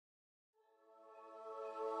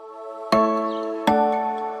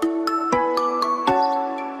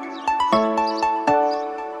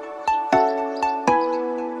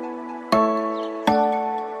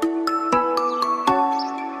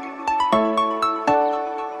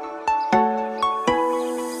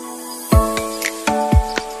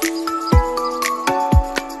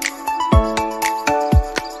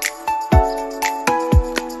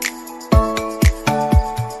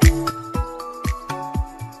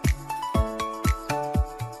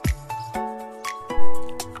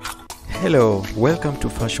Hello, welcome to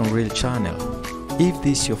Fashion Reel channel. If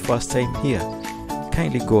this is your first time here,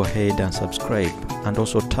 kindly go ahead and subscribe and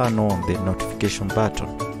also turn on the notification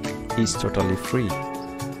button. It's totally free.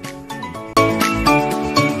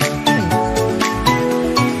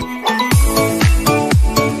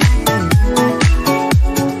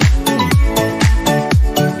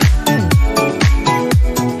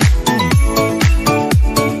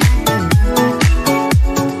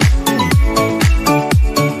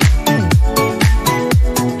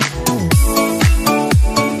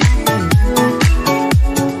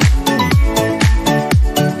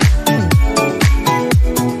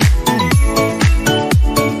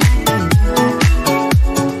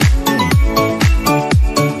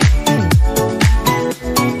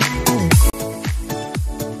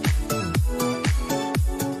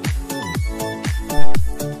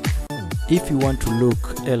 If you want to look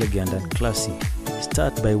elegant and classy,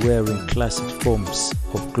 start by wearing classic forms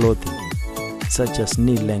of clothing such as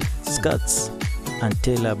knee-length skirts and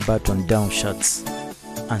tailor button-down shirts,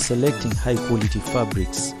 and selecting high-quality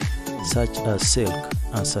fabrics such as silk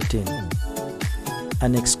and satin.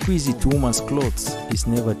 An exquisite woman's clothes is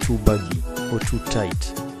never too baggy or too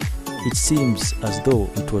tight. It seems as though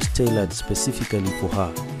it was tailored specifically for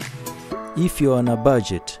her. If you're on a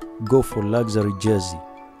budget, go for luxury jersey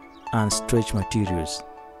and stretch materials.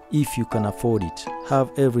 If you can afford it, have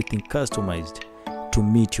everything customized to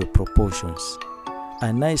meet your proportions.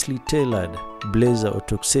 A nicely tailored blazer or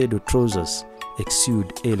tuxedo trousers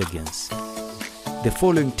exude elegance. The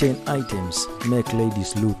following 10 items make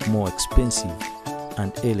ladies look more expensive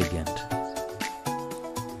and elegant: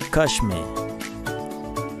 cashmere,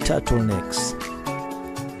 turtlenecks,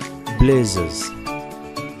 blazers,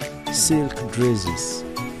 silk dresses,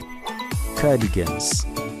 cardigans,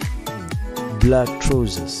 black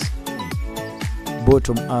trousers,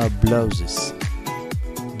 bottom-up blouses,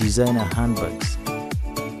 designer handbags,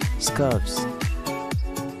 scarves,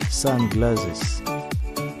 sunglasses,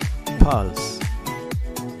 pearls,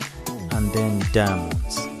 and then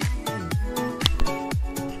diamonds.